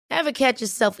Ever catch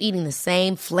yourself eating the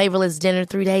same flavorless dinner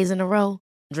 3 days in a row?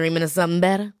 Dreaming of something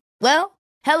better? Well,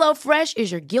 HelloFresh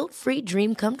is your guilt-free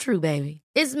dream come true, baby.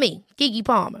 It's me, Keke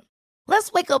Palmer.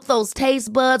 Let's wake up those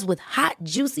taste buds with hot,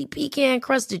 juicy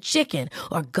pecan-crusted chicken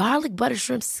or garlic butter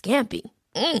shrimp scampi.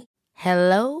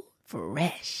 Hello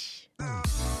Fresh.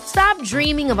 Stop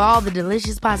dreaming of all the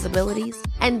delicious possibilities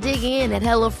and dig in at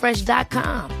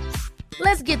HelloFresh.com.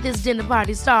 Let's get this dinner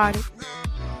party started.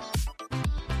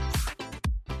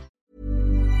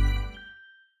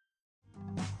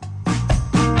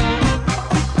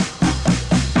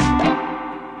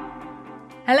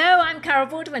 Hello, I'm Carol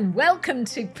Vorderman. Welcome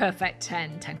to Perfect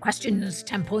 10. 10 questions,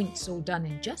 10 points, all done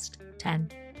in just 10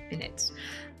 minutes.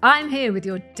 I'm here with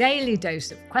your daily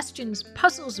dose of questions,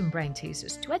 puzzles and brain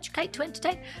teasers to educate, to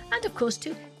entertain, and of course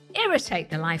to irritate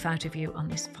the life out of you on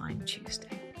this fine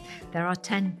Tuesday. There are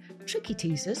 10 tricky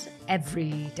teasers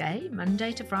every day,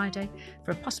 Monday to Friday,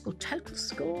 for a possible total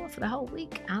score for the whole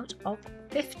week out of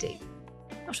 50.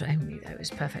 Not only, though, is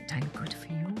Perfect 10 good for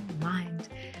your mind,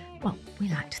 well, we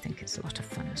like to think it's a lot of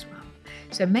fun as well.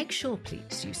 So make sure,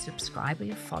 please, you subscribe or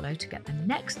you follow to get the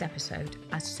next episode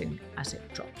as soon as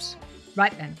it drops.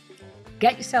 Right then,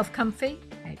 get yourself comfy,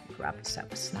 maybe grab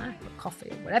yourself a snack or a coffee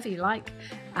or whatever you like,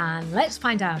 and let's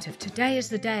find out if today is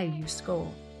the day you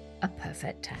score a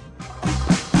perfect 10.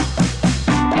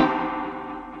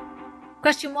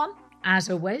 Question 1, as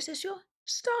always, is your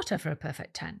starter for a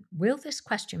perfect 10. Will this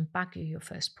question bag you your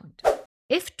first point?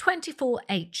 If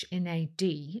 24H in a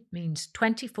D means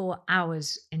 24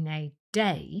 hours in a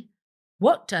day,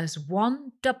 what does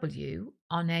 1W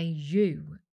on a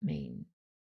U mean?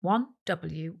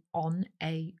 1W on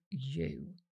a U.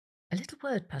 A little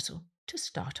word puzzle to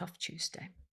start off Tuesday.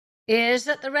 Ears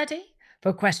at the ready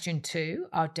for question 2,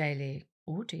 our daily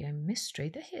audio mystery,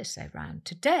 the hearsay round.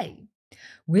 Today,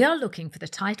 we are looking for the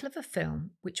title of a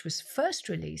film which was first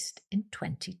released in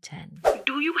 2010.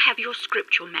 Do you have your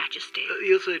script, Your Majesty?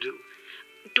 Yes, I do.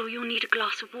 Do you need a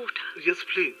glass of water? Yes,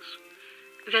 please.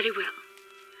 Very well.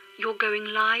 You're going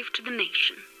live to the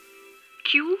nation.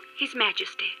 Cue His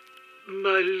Majesty.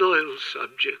 My loyal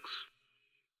subjects.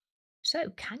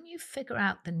 So, can you figure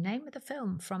out the name of the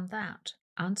film from that?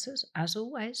 Answers, as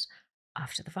always,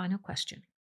 after the final question.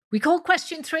 We call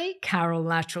question 3 Carol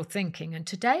Lateral Thinking, and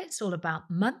today it's all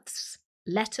about months,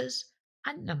 letters,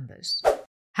 and numbers.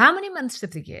 How many months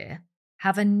of the year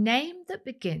have a name that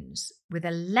begins with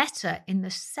a letter in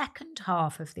the second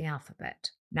half of the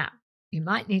alphabet? Now, you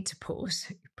might need to pause.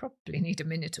 You probably need a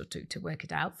minute or two to work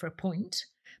it out for a point,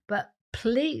 but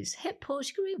please hit pause,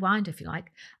 you can rewind if you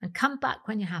like, and come back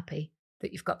when you're happy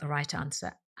that you've got the right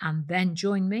answer, and then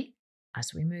join me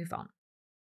as we move on.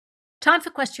 Time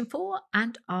for question 4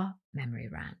 and our memory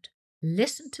round.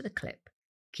 Listen to the clip.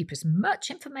 Keep as much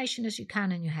information as you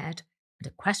can in your head,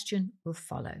 and a question will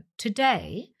follow.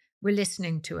 Today, we're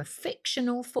listening to a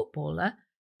fictional footballer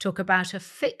talk about a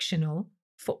fictional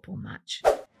football match.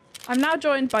 I'm now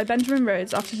joined by Benjamin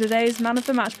Rhodes after today's man of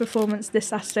the match performance this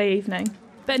Saturday evening.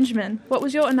 Benjamin, what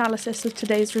was your analysis of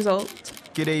today's result?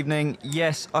 Good evening.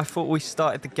 Yes, I thought we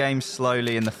started the game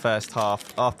slowly in the first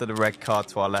half after the red card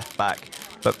to our left back,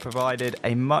 but provided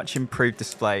a much improved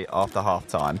display after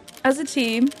half-time. As a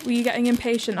team, were you getting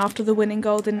impatient after the winning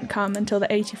goal didn't come until the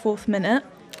 84th minute?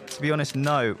 To be honest,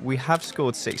 no. We have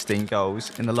scored 16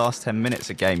 goals in the last 10 minutes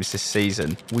of games this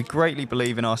season. We greatly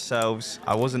believe in ourselves.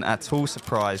 I wasn't at all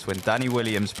surprised when Danny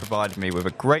Williams provided me with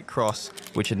a great cross,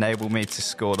 which enabled me to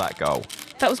score that goal.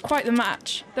 That was quite the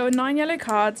match. There were 9 yellow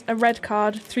cards, a red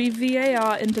card, 3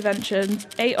 VAR interventions,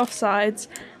 8 offsides.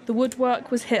 The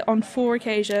woodwork was hit on 4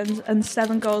 occasions and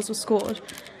 7 goals were scored.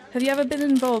 Have you ever been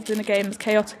involved in a game as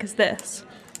chaotic as this?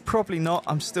 Probably not.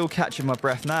 I'm still catching my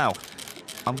breath now.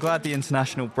 I'm glad the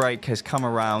international break has come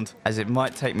around, as it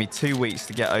might take me 2 weeks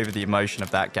to get over the emotion of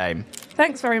that game.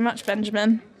 Thanks very much,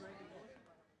 Benjamin.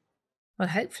 Well,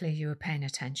 hopefully you were paying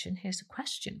attention. Here's a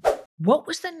question. What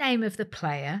was the name of the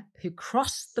player who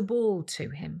crossed the ball to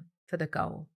him for the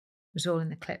goal? It was all in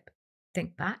the clip.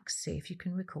 Think back, see if you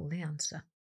can recall the answer.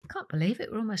 Can't believe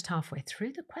it, we're almost halfway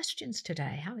through the questions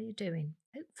today. How are you doing?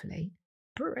 Hopefully,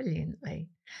 brilliantly.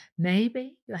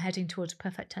 Maybe you're heading towards a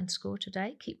perfect 10 score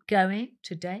today. Keep going.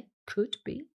 Today could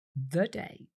be the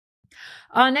day.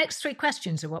 Our next 3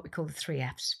 questions are what we call the 3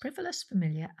 Fs: frivolous,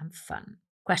 familiar, and fun.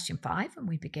 Question 5, and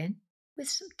we begin with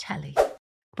some telly.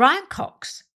 Brian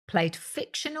Cox played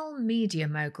fictional media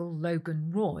mogul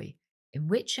Logan Roy in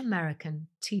which American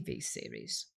TV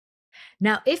series?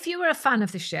 Now, if you were a fan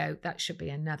of the show, that should be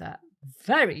another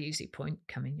very easy point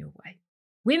coming your way.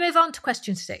 We move on to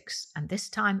question 6, and this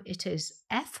time it is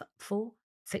F for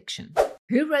fiction.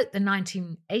 Who wrote the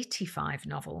 1985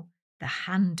 novel The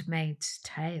Handmaid's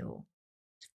Tale.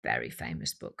 It's a very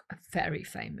famous book, a very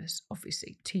famous,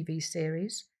 obviously, TV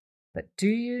series. But do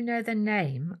you know the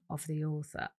name of the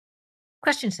author?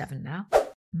 Question 7 now.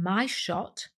 My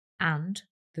Shot and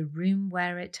The Room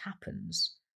Where It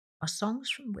Happens are songs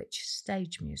from which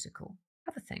stage musical?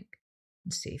 Have a think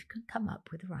and see if you can come up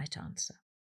with the right answer.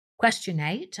 Question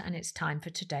 8, and it's time for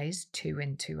today's 2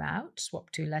 in, 2 out. Swap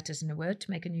 2 letters in a word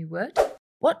to make a new word.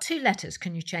 What 2 letters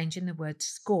can you change in the word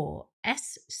score,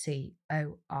 S-C-O-R-E,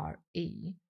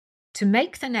 to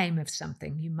make the name of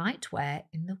something you might wear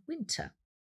in the winter?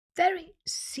 Very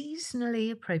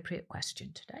seasonally appropriate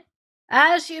question today.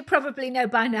 As you probably know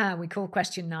by now, we call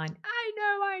question 9,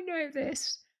 I know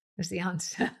this, as the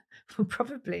answer will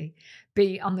probably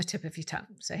be on the tip of your tongue.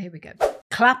 So here we go.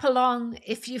 Clap along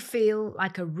if you feel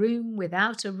like a room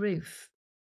without a roof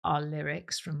are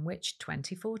lyrics from which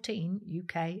 2014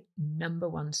 UK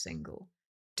 #1 single?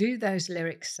 Do those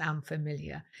lyrics sound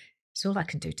familiar? It's all I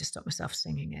can do to stop myself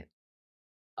singing it.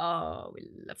 Oh,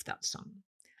 we love that song.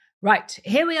 Right,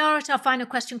 here we are at our final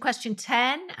question. Question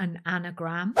 10, an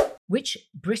anagram. Which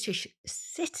British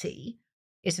city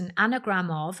is an anagram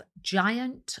of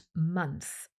giant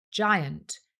month?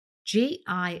 Giant,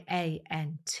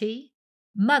 G-I-A-N-T,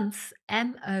 month,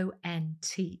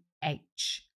 M-O-N-T-H.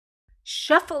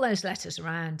 Shuffle those letters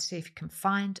around, see if you can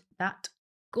find that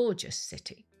gorgeous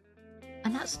city.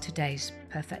 And that's today's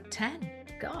Perfect 10.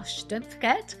 Gosh, don't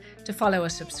forget to follow or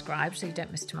subscribe so you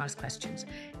don't miss tomorrow's questions.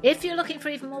 If you're looking for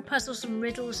even more puzzles and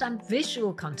riddles and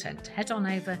visual content, head on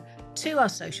over to our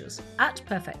socials at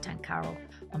Perfect 10 Carol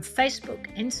on Facebook,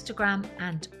 Instagram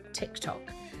and TikTok.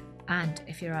 And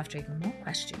if you're after even more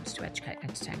questions to educate,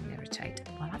 entertain and irritate,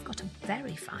 well, I've got a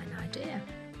very fine idea.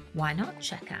 Why not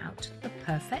check out the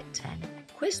Perfect 10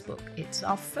 quiz book? It's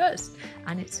our first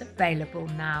and it's available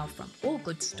now from all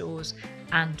good stores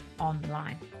and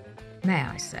online. May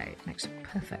I say, it makes a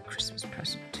perfect Christmas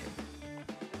present too.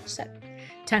 So,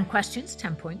 10 questions,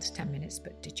 10 points, 10 minutes,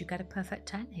 but did you get a perfect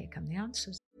 10? Here come the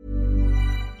answers.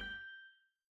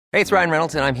 Hey, it's Ryan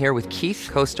Reynolds, and I'm here with Keith,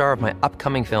 co-star of my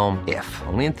upcoming film, If,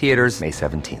 only in theaters May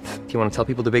 17th. Do you want to tell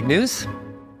people the big news?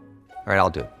 All right,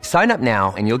 I'll do it. Sign up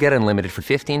now and you'll get unlimited for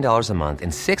 $15 a month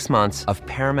and 6 months of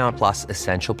Paramount Plus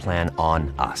Essential Plan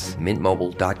on us.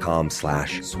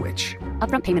 MintMobile.com/switch.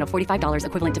 Upfront payment of $45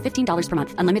 equivalent to $15 per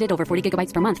month. Unlimited over 40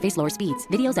 gigabytes per month. Face lower speeds.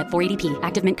 Videos at 480p.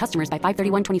 Active Mint customers by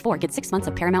 531.24 get 6 months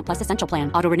of Paramount Plus Essential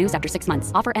Plan. Auto renews after 6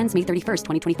 months. Offer ends May 31st,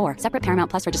 2024. Separate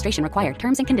Paramount Plus registration required.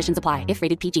 Terms and conditions apply if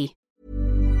rated PG.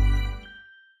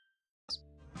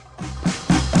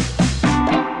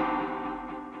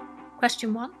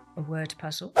 Question 1, a word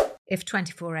puzzle. If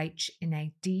 24H in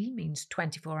a D means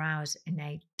 24 hours in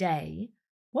a day,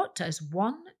 what does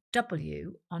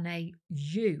 1W on a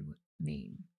U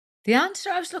mean? The answer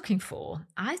I was looking for,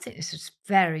 I think this is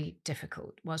very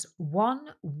difficult, was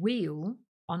 1 wheel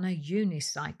on a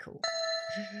unicycle.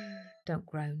 Don't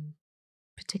groan.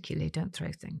 Particularly don't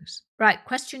throw things. Right,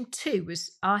 question 2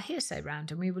 was our hearsay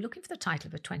round, and we were looking for the title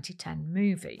of a 2010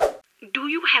 movie. Do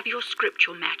you have your script,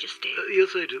 Your Majesty?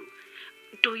 Yes, I do.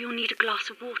 Do you need a glass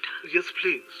of water? Yes,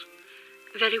 please.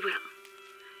 Very well.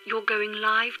 You're going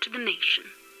live to the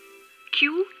nation.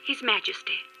 Cue His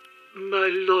Majesty. My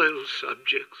loyal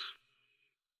subjects.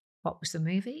 What was the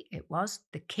movie? It was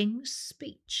The King's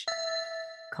Speech.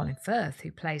 Colin Firth,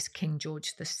 who plays King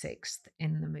George VI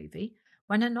in the movie,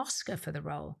 won an Oscar for the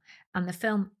role, and the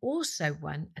film also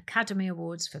won Academy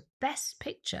Awards for Best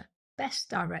Picture, Best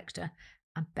Director,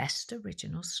 and Best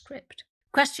Original Script.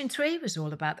 Question 3 was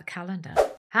all about the calendar.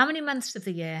 How many months of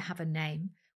the year have a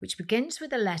name which begins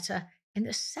with a letter in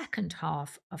the second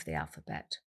half of the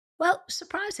alphabet? Well,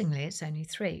 surprisingly, it's only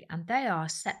 3, and they are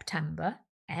September,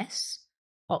 S,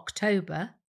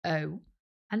 October, O,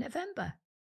 and November,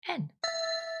 N.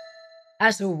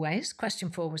 As always,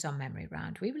 question 4 was our memory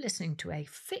round. We were listening to a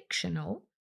fictional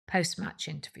post-match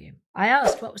interview. I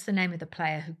asked what was the name of the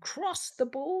player who crossed the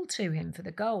ball to him for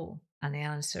the goal, and the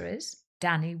answer is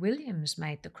Danny Williams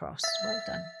made the cross. Well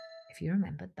done, if you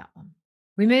remembered that one.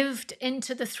 We moved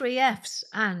into the 3 Fs,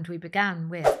 and we began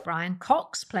with Brian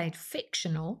Cox played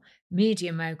fictional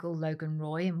media mogul Logan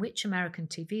Roy in which American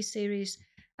TV series?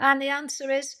 And the answer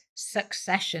is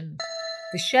Succession.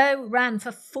 The show ran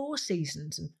for 4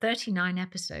 seasons and 39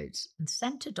 episodes and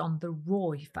centred on the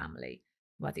Roy family,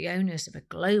 who are the owners of a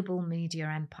global media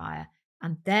empire,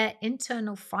 and their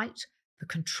internal fight for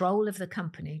control of the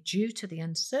company due to the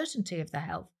uncertainty of the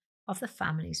health of the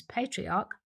family's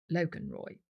patriarch, Logan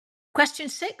Roy. Question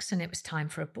 6, and it was time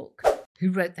for a book.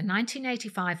 Who wrote the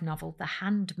 1985 novel The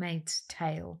Handmaid's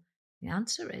Tale? The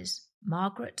answer is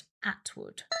Margaret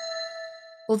Atwood.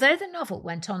 Although the novel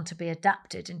went on to be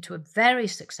adapted into a very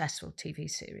successful TV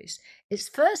series, its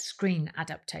first screen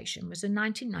adaptation was a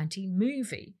 1990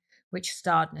 movie, which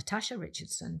starred Natasha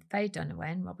Richardson, Faye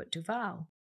Dunaway and Robert Duvall.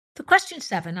 For question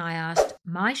 7, I asked,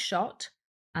 My Shot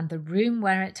and The Room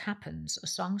Where It Happens are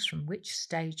songs from which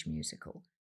stage musical?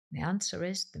 The answer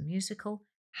is the musical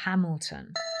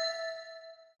Hamilton.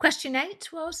 Question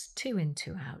 8 was 2 in,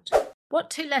 2 out. What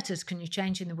 2 letters can you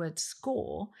change in the word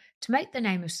score to make the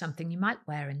name of something you might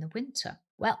wear in the winter?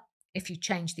 Well, if you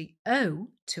change the O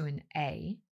to an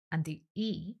A and the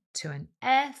E to an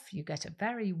F, you get a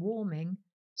very warming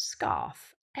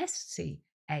scarf. SCARF.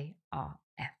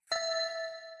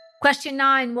 Question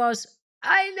 9 was,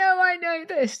 I know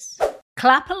this.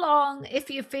 Clap along if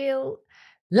you feel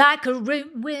like a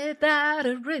room without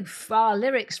a roof. Our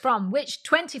lyrics from which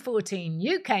 2014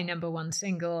 UK #1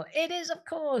 single? It is, of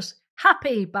course,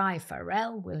 Happy by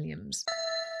Pharrell Williams.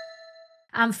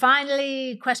 And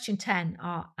finally, question 10,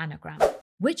 our anagram.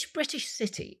 Which British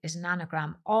city is an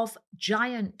anagram of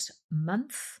giant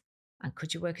month? And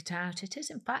could you work it out? It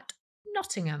is, in fact,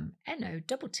 Nottingham.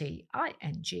 Nottingham.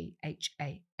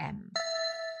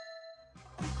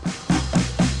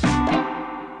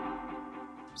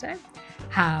 So,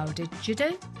 how did you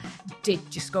do?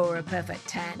 Did you score a perfect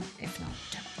 10? If not,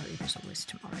 don't worry, there's always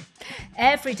tomorrow.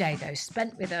 Every day, though,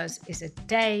 spent with us is a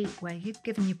day where you've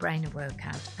given your brain a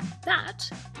workout, and that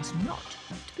is not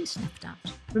to be sniffed at.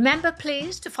 Remember,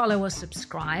 please, to follow or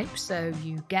subscribe so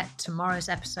you get tomorrow's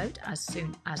episode as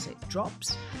soon as it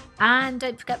drops. And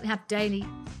don't forget, we have daily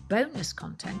bonus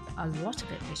content, a lot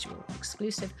of it visual,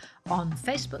 exclusive on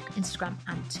Facebook, Instagram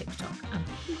and TikTok. And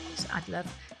please, I'd love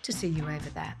to see you over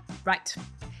there. Right.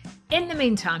 In the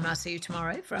meantime, I'll see you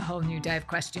tomorrow for a whole new day of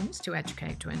questions to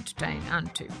educate, to entertain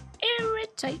and to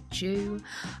irritate you.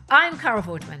 I'm Carol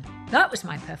Vorderman. That was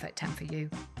my perfect 10 for you.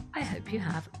 I hope you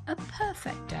have a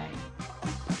perfect day.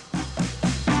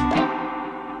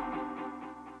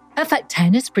 Perfect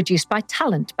 10 is produced by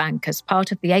Talent Bank as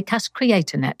part of the Acast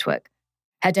Creator Network.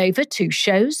 Head over to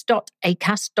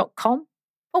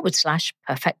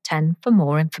shows.acast.com/perfect10 for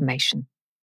more information.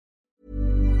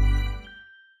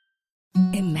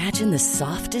 Imagine the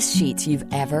softest sheets you've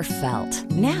ever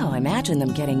felt. Now imagine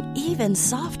them getting even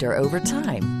softer over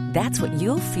time. That's what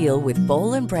you'll feel with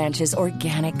Boll & Branch's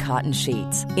organic cotton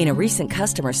sheets. In a recent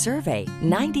customer survey,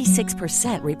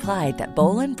 96% replied that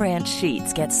Boll & Branch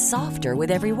sheets get softer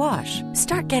with every wash.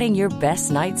 Start getting your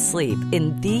best night's sleep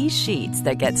in these sheets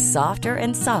that get softer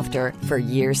and softer for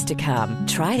years to come.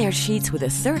 Try their sheets with a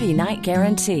 30-night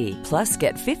guarantee. Plus,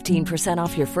 get 15%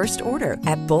 off your first order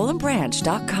at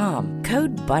bollandbranch.com.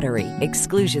 Code BUTTERY.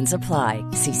 Exclusions apply.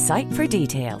 See site for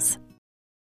details.